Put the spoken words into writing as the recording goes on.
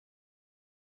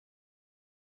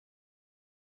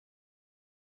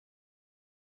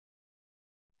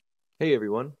Hey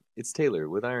everyone, it's Taylor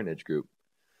with IronEdge Group.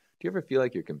 Do you ever feel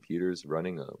like your computer's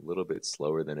running a little bit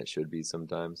slower than it should be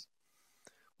sometimes?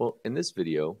 Well, in this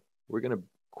video, we're going to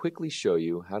quickly show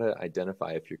you how to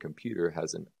identify if your computer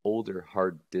has an older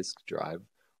hard disk drive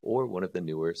or one of the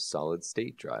newer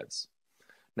solid-state drives.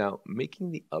 Now,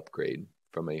 making the upgrade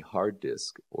from a hard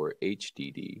disk or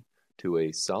HDD to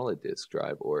a solid disk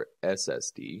drive or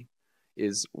SSD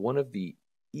is one of the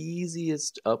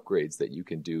easiest upgrades that you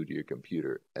can do to your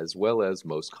computer, as well as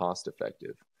most cost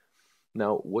effective.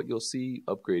 Now, what you'll see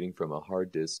upgrading from a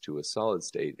hard disk to a solid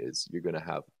state is you're going to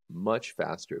have much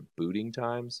faster booting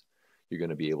times, you're going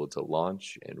to be able to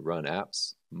launch and run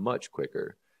apps much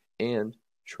quicker, and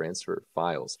transfer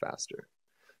files faster.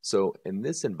 So in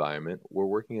this environment, we're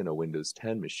working in a Windows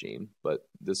 10 machine, but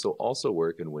this will also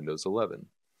work in Windows 11.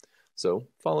 So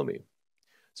follow me.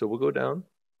 So we'll go down,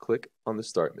 click on the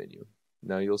Start menu.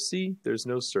 Now you'll see there's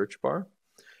no search bar,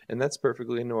 and that's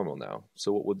perfectly normal now.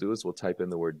 So what we'll do is we'll type in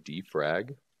the word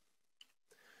defrag,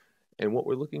 and what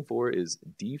we're looking for is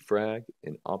defrag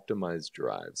and optimize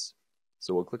drives.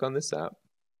 So we'll click on this app,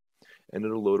 and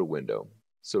it'll load a window.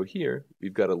 So here,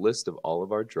 we've got a list of all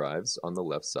of our drives on the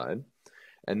left side,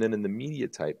 and then in the media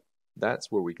type,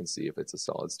 that's where we can see if it's a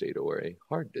solid state or a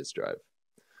hard disk drive.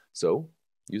 So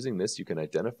using this, you can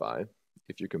identify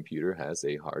if your computer has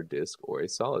a hard disk or a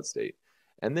solid state.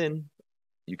 And then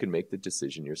you can make the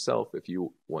decision yourself if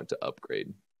you want to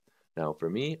upgrade. Now for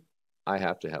me, I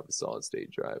have to have a solid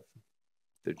state drive.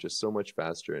 They're just so much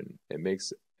faster and it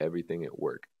makes everything at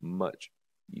work much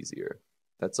easier.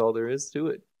 That's all there is to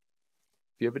it.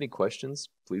 If you have any questions,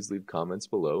 please leave comments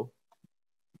below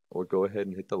or go ahead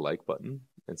and hit the like button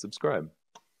and subscribe.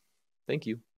 Thank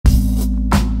you.